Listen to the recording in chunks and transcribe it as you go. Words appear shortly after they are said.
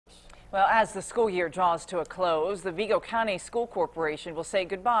Well, as the school year draws to a close, the Vigo County School Corporation will say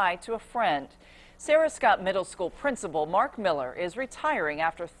goodbye to a friend. Sarah Scott Middle School principal Mark Miller is retiring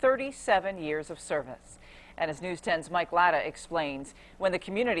after 37 years of service. And as News 10's Mike Latta explains, when the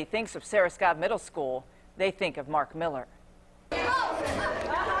community thinks of Sarah Scott Middle School, they think of Mark Miller.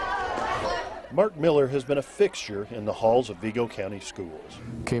 Mark Miller has been a fixture in the halls of Vigo County schools.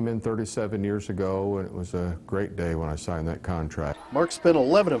 Came in 37 years ago, and it was a great day when I signed that contract. Mark spent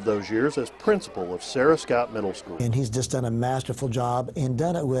 11 of those years as principal of Sarah Scott Middle School. And he's just done a masterful job and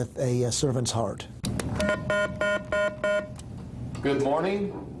done it with a servant's heart. Good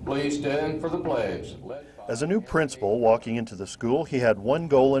morning. Please stand for the pledge. As a new principal walking into the school, he had one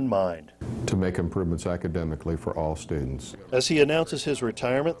goal in mind: to make improvements academically for all students. As he announces his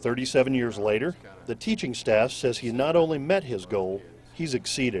retirement 37 years later, the teaching staff says he not only met his goal, he's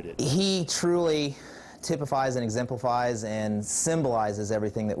exceeded it. He truly typifies and exemplifies and symbolizes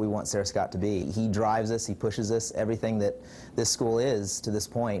everything that we want Sarah Scott to be. He drives us, he pushes us. Everything that this school is to this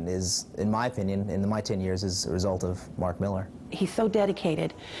point is, in my opinion, in my 10 years, is a result of Mark Miller. He's so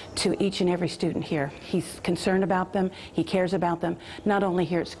dedicated to each and every student here. He's concerned about them, he cares about them, not only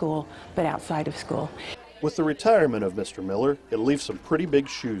here at school, but outside of school. With the retirement of Mr. Miller, it leaves some pretty big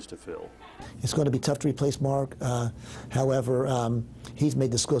shoes to fill. It's going to be tough to replace Mark. However, he's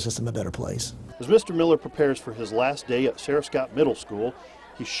made the school system a better place. As Mr. Miller prepares for his last day at Sarah Scott Middle School,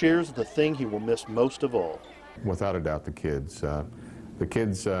 he shares the thing he will miss most of all. Without a doubt, the kids. The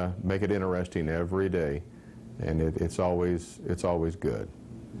kids make it interesting every day, and it's always good.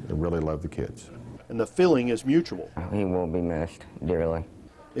 I really love the kids. And the feeling is mutual. He will be missed dearly.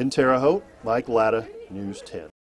 In Terre Haute, Mike Latta, News 10.